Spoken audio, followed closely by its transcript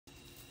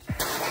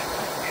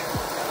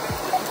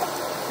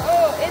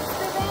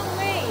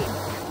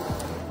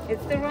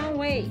the wrong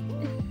way.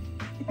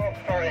 Oh,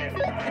 sorry.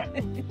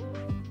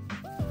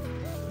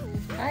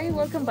 Hi,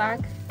 welcome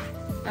back.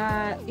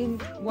 In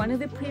one of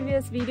the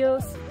previous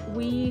videos,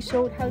 we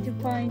showed how to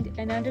find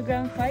an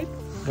underground pipe.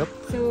 Yep.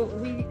 So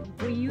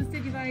we used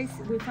the device,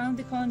 we found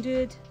the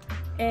conduit,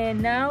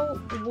 and now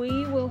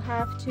we will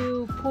have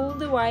to pull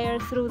the wire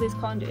through this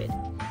conduit.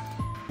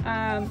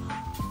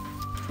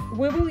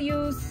 We will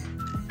use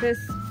this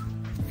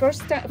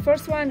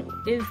first one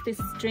is the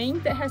string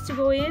that has to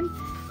go in,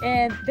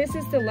 and this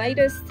is the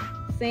lightest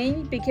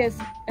thing because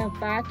a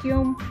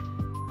vacuum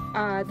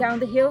down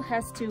the hill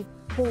has to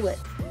pull it.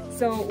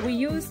 So we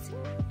used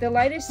the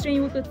lightest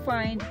string we could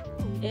find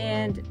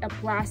and a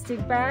plastic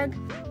bag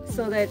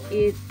so that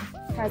it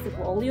has a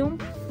volume.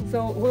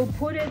 So we'll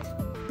put it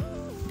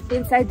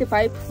inside the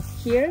pipe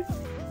here,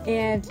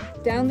 and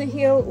down the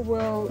hill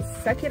we'll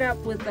suck it up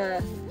with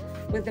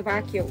the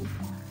vacuum.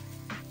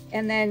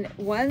 And then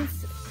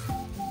once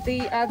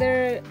the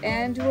other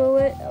end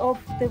of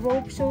the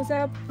rope shows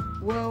up,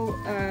 we'll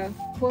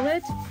pull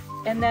it,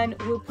 and then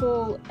we'll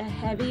pull a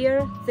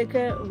heavier,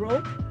 thicker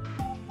rope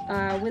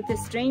with the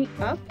string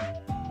up,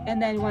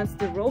 and then once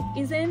the rope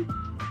is in,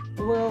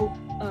 we'll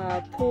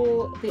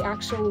pull the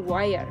actual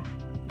wire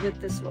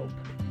with this rope.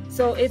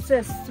 So it's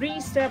a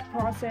 3-step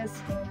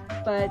process,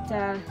 but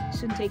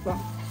shouldn't take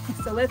long.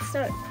 So let's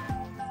start.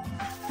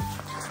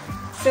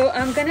 So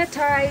I'm gonna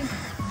tie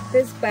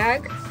this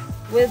bag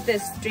with the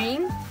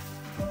string.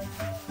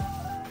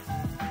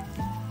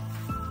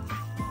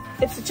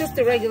 It's just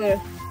a regular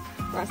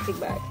plastic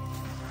bag.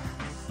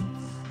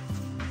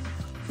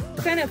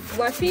 It's kind of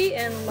fluffy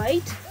and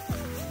light,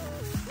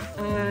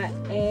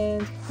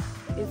 and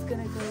it's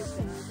gonna go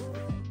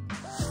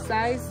the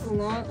size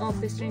of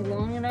the string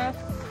long enough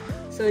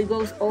so it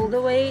goes all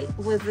the way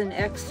with an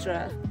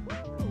extra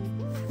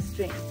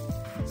string.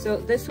 So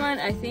this one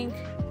I think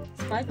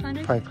is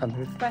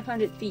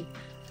 500 feet,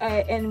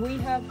 and we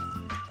have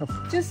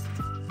just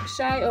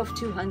shy of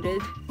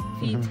 200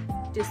 feet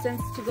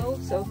distance to go,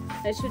 so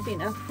that should be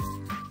enough.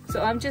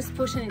 So I'm just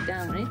pushing it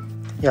down, right?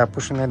 Yeah,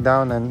 pushing it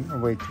down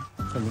and wait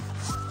for me.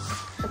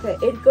 Okay,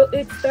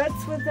 it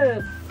starts with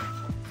a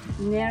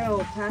narrow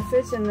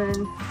passage, and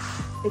then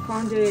the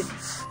conduit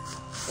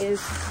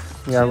is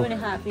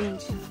 2.5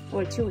 inch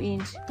or 2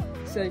 inch,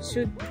 so it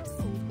should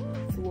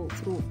flow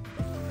through.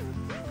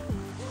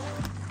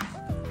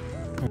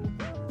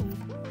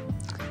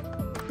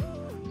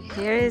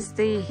 Here is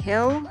the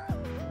hill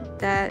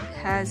that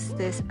has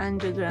this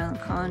underground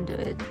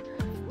conduit.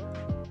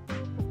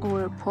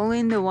 We're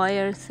pulling the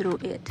wire through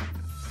it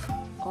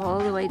all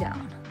the way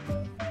down.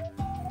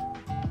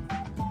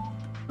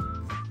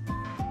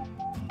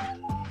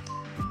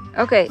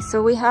 Okay,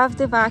 so we have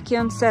the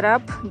vacuum set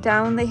up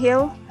down the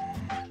hill.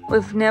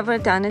 We've never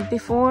done it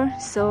before,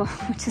 so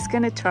we're just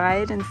gonna try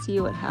it and see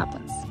what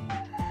happens.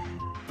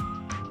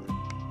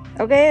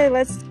 Okay,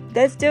 let's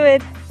do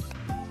it.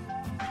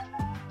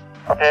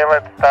 Okay,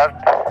 let's start.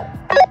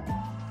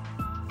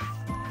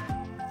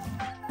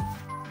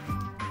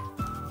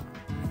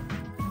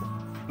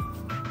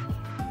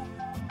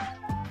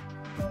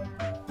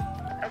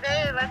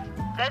 Okay,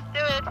 let's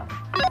do it.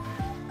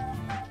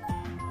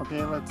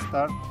 Okay, let's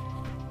start.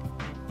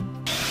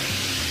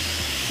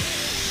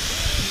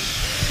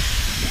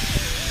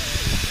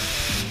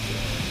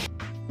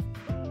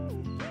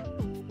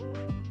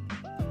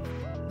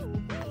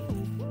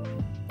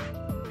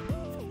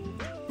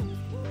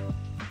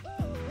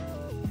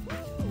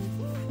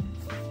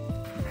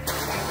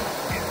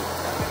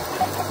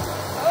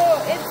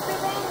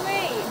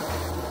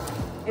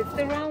 It's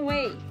the wrong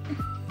way.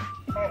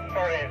 Oh,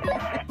 sorry.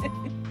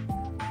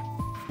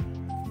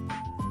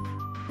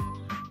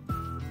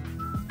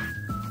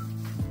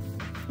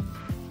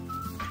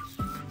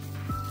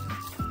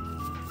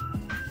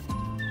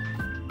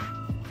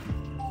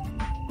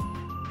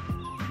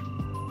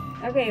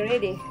 Okay,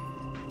 ready.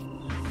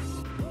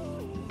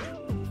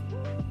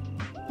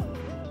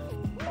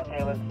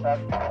 Okay, let's start.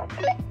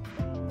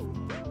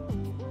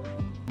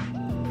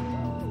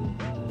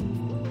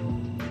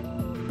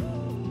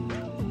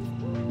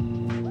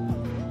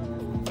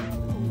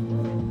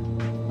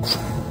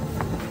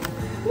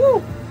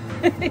 Woo!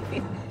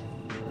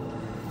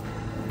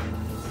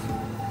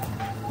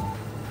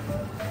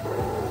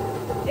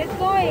 It's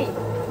going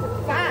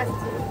fast.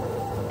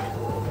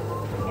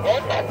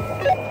 What?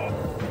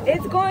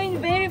 It's going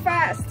very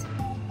fast.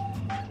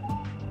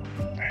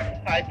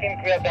 I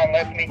think we are done.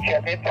 Let me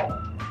check it.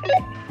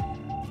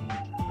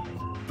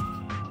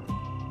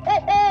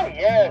 Oh,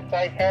 yes,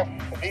 I have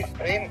this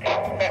drink.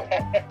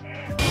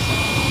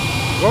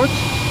 Good?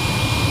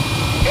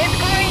 It's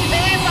going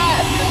very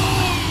fast.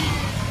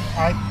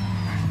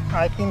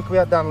 I think we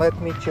are done. Let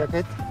me check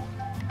it.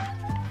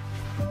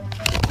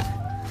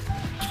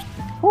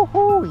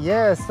 Woohoo!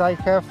 Yes, I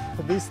have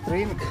this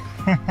drink.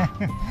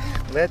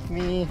 Let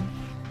me.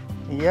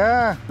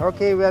 Yeah,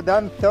 okay, we are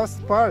done.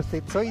 First part.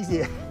 It's so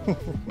easy.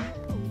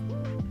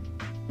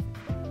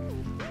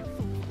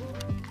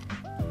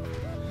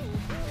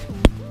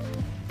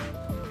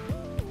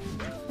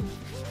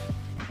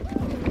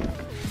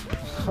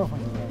 Oh my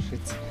gosh,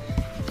 it's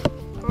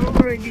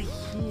already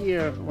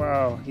here.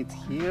 Wow, it's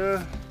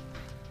here.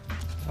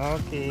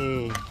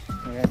 Okay,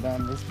 we are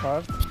done this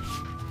part.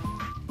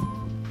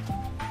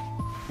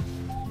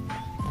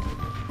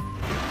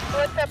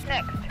 What's up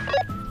next?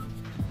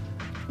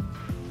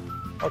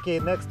 Okay,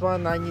 next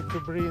one I need to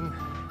bring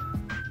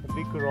a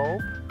big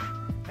rope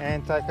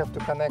and I have to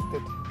connect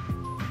it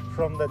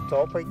from the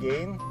top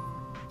again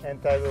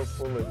and I will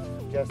pull it.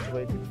 Just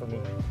wait it for me.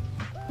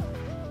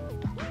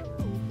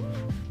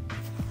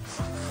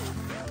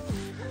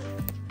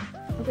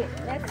 Okay,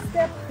 next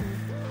step,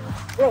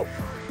 rope.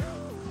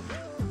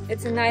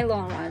 It's a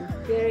nylon one,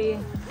 very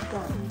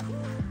strong.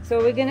 So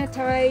we're gonna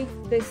tie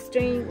the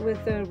string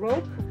with the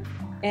rope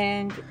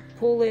and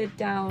pull it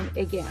down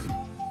again.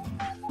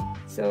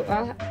 So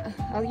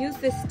I'll use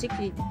this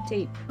sticky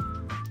tape.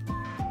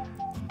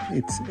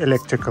 It's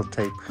electrical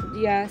tape.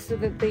 Yeah, so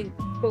that they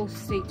both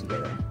stay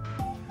together.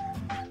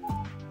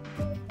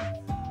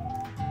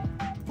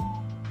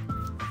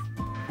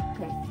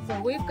 Okay,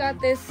 so we've got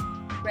this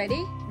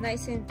ready,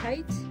 nice and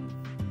tight.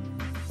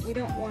 We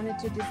don't want it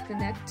to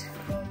disconnect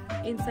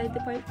inside the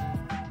pipe.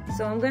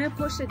 So I'm gonna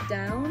push it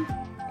down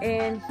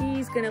and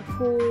he's gonna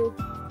pull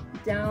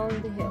down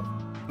the hill.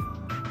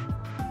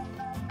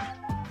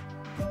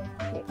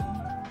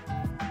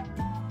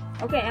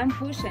 Okay, I'm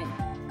pushing.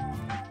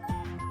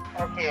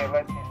 Okay,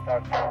 let me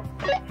start.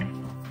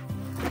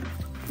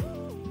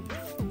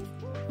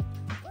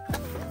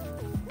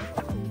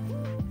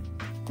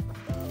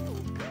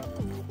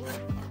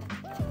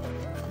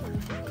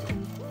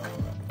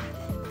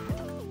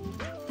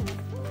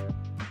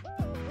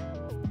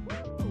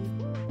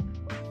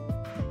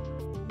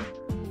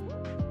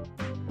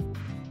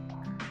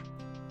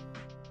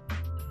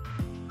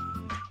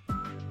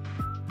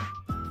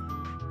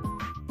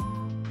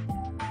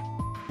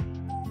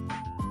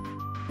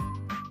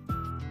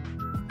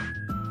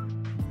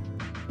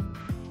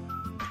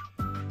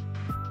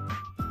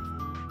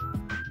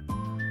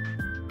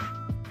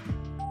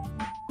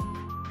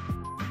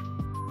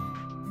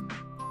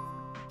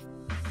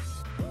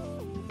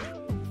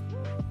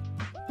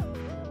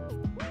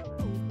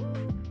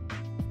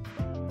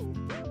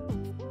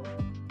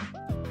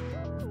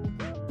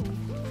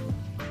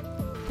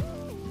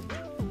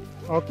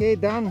 Okay,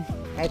 done.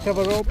 I have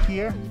a rope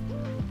here.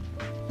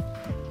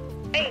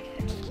 Hey.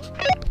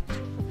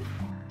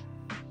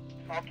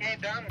 Okay,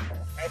 done.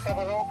 I have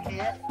a rope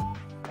here.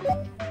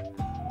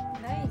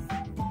 Nice.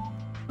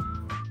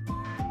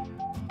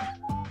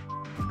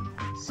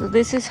 So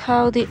this is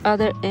how the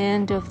other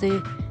end of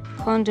the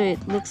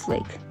conduit looks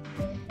like.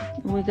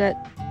 We got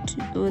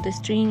the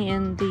string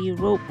and the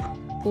rope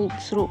pulled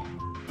through.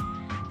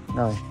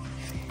 No.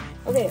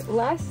 Okay,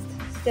 last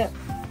step.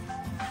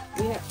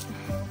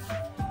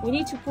 We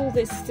need to pull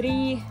these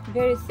 3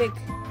 very thick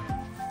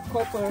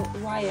copper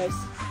wires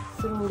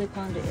through the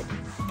conduit.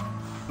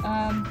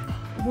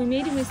 We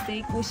made a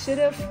mistake. We should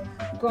have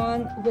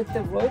gone with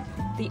the rope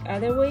the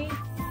other way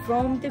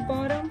from the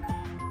bottom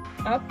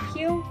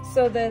uphill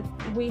so that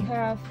we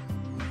have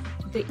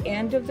the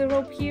end of the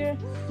rope here.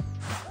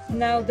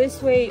 Now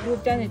this way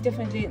we've done it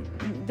differently.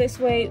 This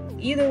way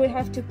either we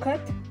have to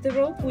cut the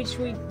rope, which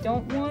we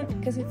don't want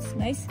because it's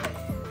nice,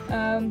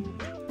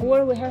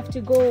 or we have to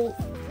go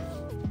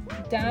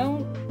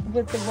down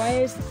with the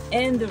wires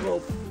and the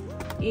rope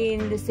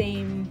in the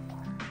same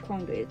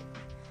conduit.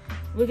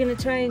 We're gonna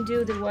try and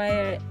do the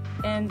wire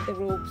and the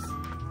ropes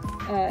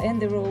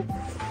and the rope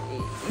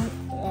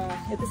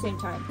at the same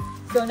time.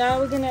 So now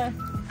we're gonna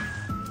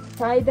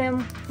tie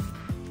them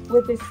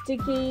with the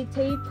sticky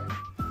tape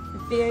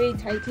very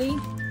tightly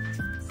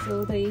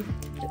so they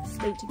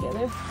stay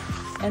together,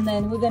 and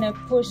then we're gonna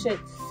push it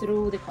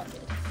through the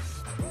conduit.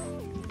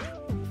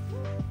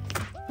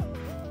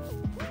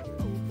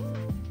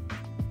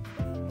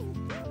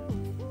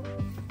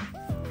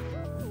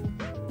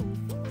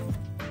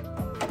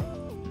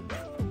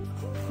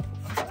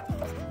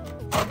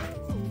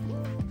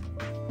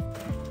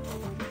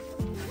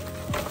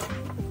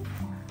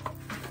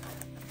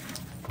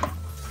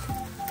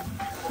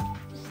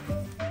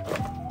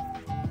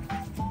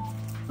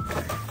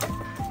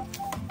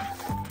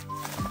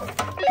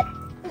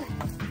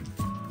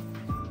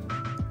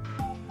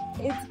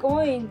 It's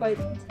going, but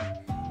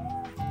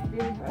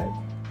really hard.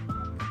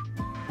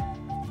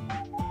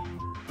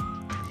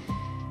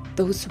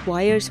 Those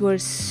wires were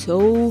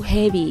so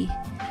heavy.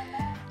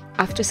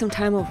 After some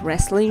time of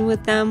wrestling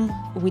with them,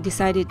 we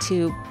decided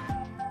to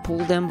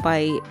pull them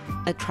by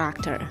a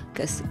tractor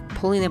because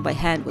pulling them by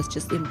hand was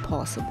just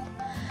impossible.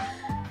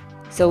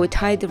 So we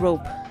tied the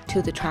rope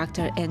to the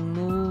tractor and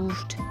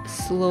moved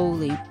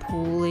slowly,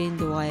 pulling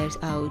the wires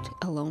out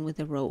along with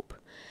the rope.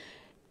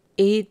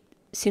 It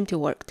seemed to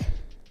work.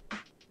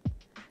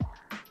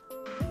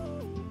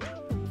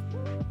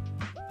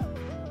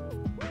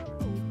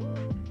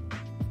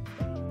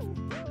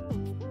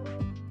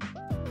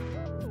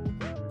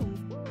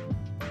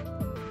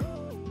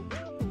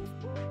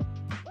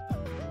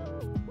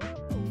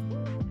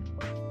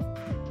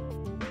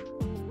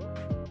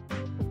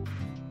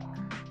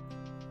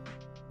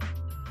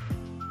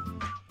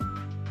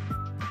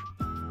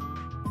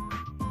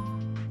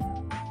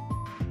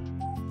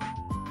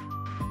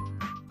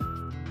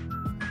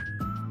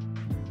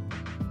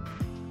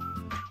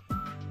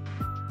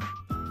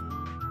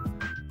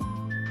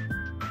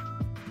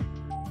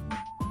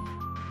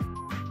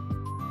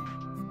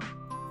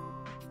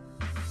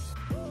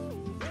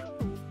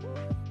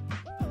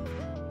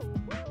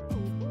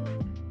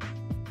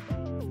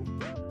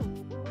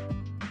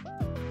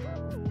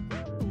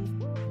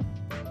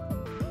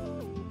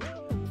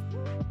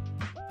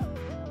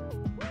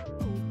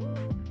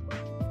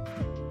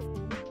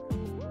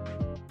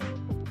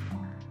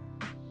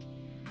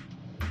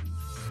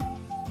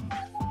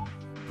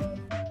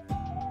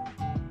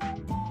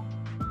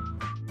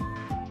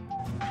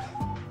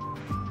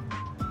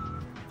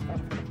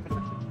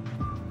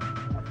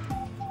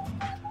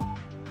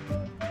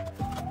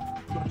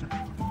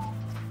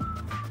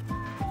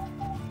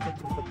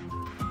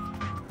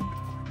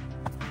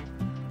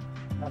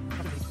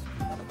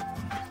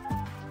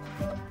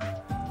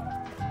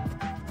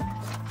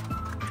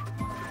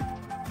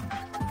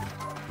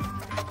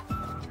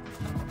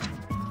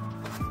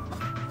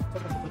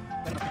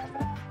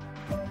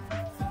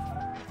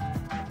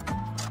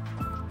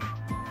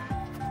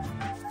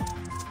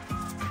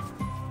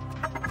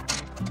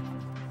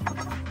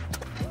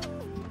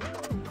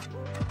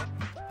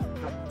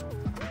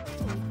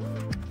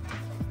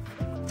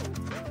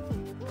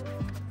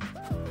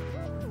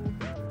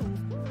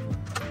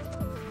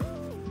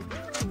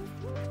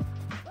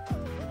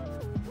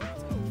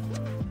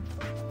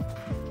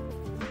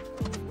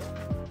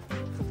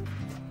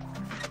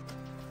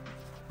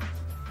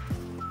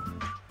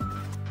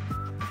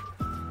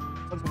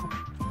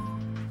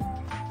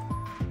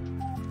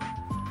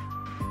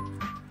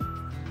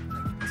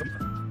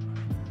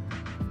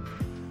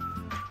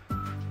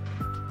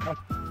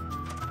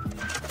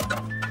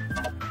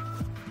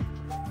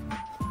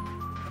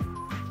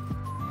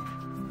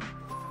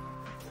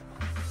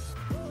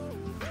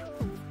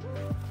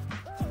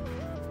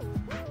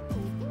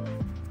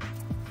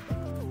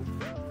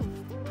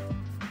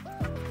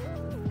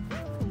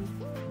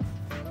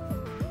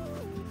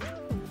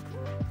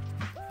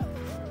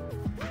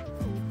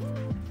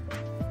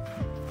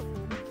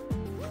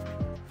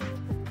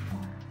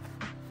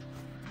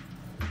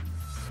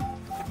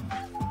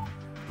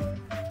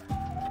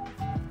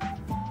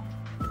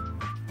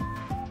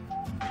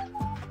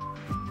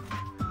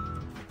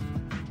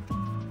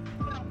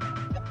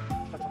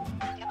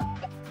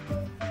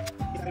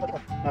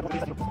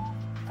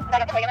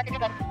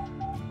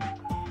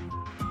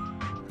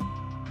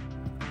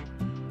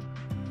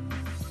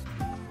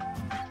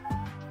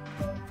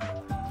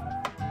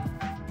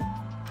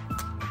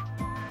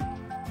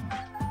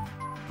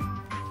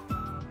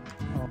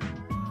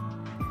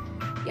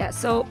 Yeah,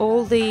 so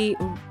all the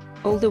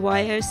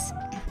wires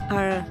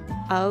are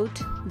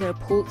out. They're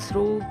pulled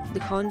through the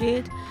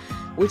conduit.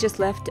 We just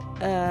left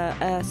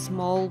a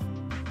small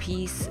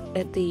piece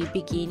at the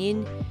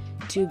beginning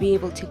to be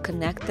able to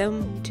connect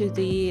them to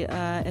the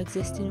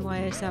existing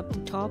wires up the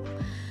top.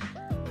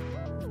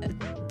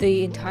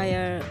 The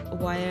entire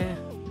wire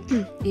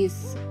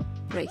is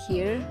right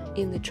here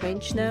in the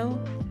trench now,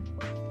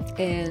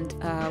 and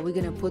we're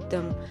gonna put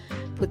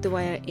the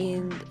wire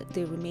in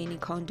the remaining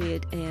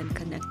conduit and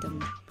connect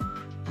them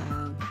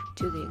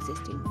to the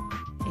existing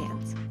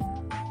ends.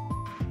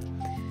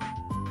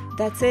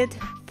 That's it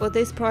for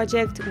this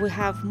project. We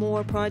have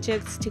more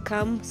projects to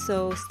come,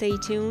 so stay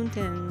tuned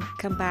and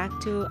come back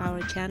to our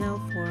channel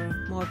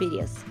for more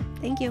videos.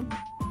 Thank you.